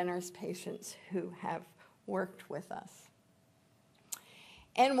 all the generous patients who have worked with us.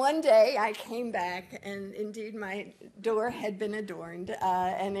 And one day I came back, and indeed my door had been adorned,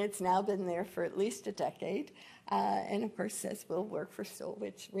 and it's now been there for at least a decade. And of course says, "We'll work for Stoll,"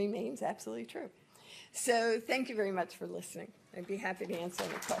 which remains absolutely true. So thank you very much for listening. I'd be happy to answer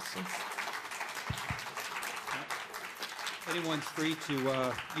any questions. Anyone's free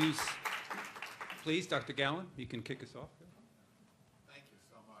to use, please, Dr. Gallen, you can kick us off. Thank you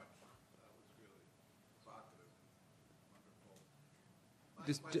so much. That was really provocative,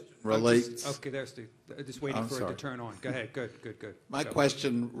 wonderful. Relates. Okay, there's just waiting for it to turn on. Go ahead. Good. My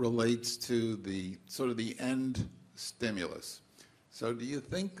question relates to the sort of the end stimulus. So do you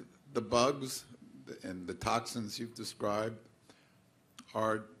think the bugs and the toxins you've described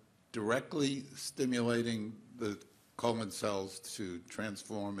are directly stimulating the colon cells to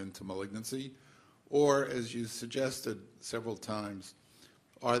transform into malignancy? Or, as you suggested several times,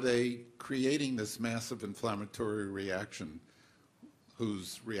 are they creating this massive inflammatory reaction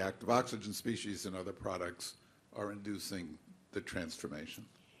whose reactive oxygen species and other products are inducing the transformation?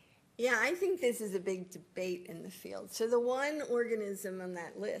 Yeah, I think this is a big debate in the field. So the one organism on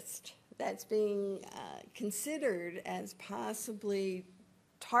that list that's being considered as possibly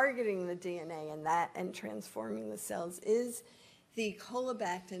targeting the DNA and transforming the cells is the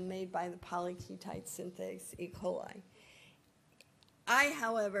colobactin made by the polyketide synthase E. coli. I,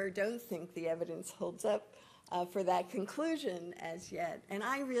 however, don't think the evidence holds up for that conclusion as yet, and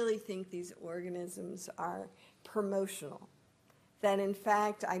I really think these organisms are promotional. That in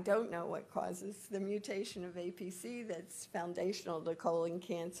fact, I don't know what causes the mutation of APC that's foundational to colon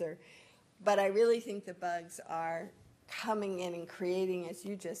cancer, but I really think the bugs are coming in and creating, as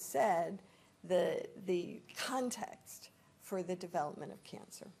you just said, the context for the development of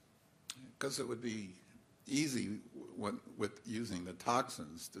cancer. Because it would be easy with using the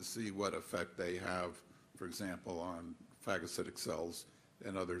toxins to see what effect they have, for example, on phagocytic cells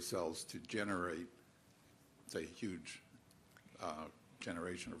and other cells to generate, say, huge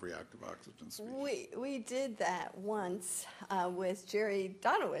generation of reactive oxygen species? We did that once with Jerry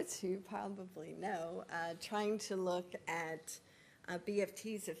Donowitz, who you probably know, trying to look at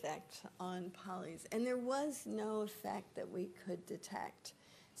BFT's effect on polys, and there was no effect that we could detect.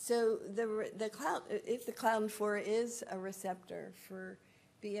 So the cloud, if the Claudin-4 is a receptor for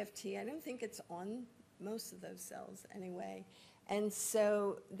BFT, I don't think it's on most of those cells anyway. And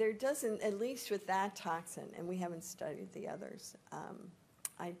so there doesn't, at least with that toxin, and we haven't studied the others,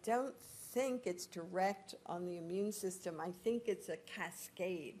 I don't think it's direct on the immune system. I think it's a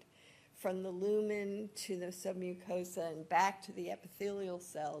cascade from the lumen to the submucosa and back to the epithelial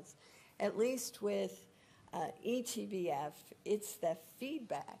cells. At least with ETBF, it's the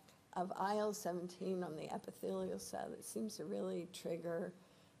feedback of IL-17 on the epithelial cell that seems to really trigger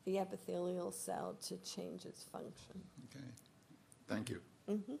the epithelial cell to change its function. Okay, thank you.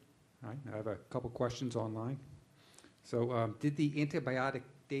 Mm-hmm. All right, I have a couple questions online. So did the antibiotic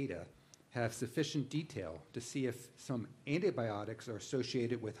data have sufficient detail to see if some antibiotics are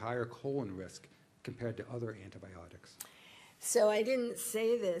associated with higher colon risk compared to other antibiotics? So I didn't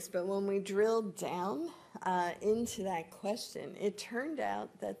say this, but when we drilled down into that question, it turned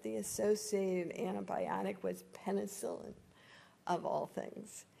out that the associated antibiotic was penicillin, of all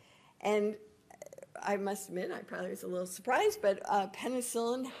things. And I must admit, I probably was a little surprised, but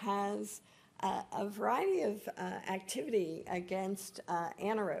penicillin has a variety of activity against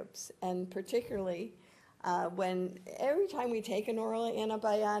anaerobes, and particularly when every time we take an oral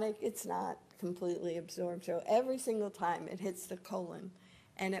antibiotic, it's not completely absorbed. So every single time it hits the colon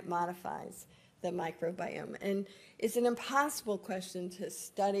and it modifies the microbiome. And it's an impossible question to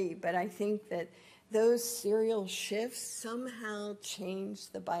study, but I think that those serial shifts somehow change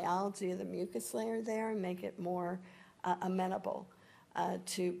the biology of the mucus layer there and make it more amenable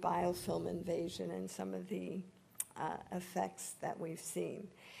to biofilm invasion and some of the effects that we've seen.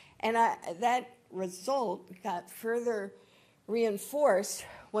 And that result got further reinforced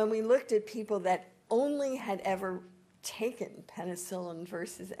when we looked at people that only had ever taken penicillin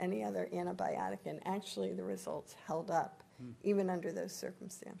versus any other antibiotic, and actually the results held up even under those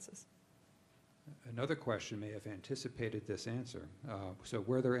circumstances. Another question may have anticipated this answer. So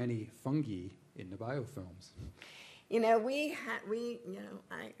were there any fungi in the biofilms? You know,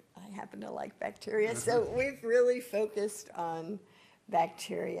 I happen to like bacteria, so we've really focused on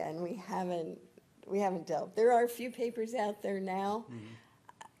bacteria, and we haven't dealt. There are a few papers out there now. Mm-hmm.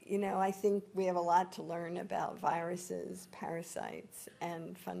 You know, I think we have a lot to learn about viruses, parasites,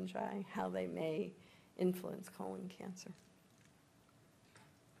 and fungi, how they may influence colon cancer.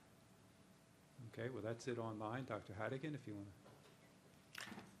 Okay, well, that's it online. Dr. Hadigan, if you want to.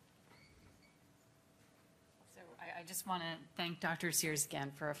 So I just want to thank Dr. Sears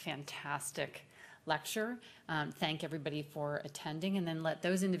again for a fantastic lecture. Thank everybody for attending, and then let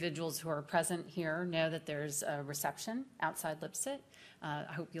those individuals who are present here know that there's a reception outside Lipsit. I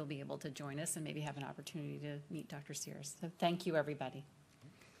hope you'll be able to join us and maybe have an opportunity to meet Dr. Sears. So thank you, everybody.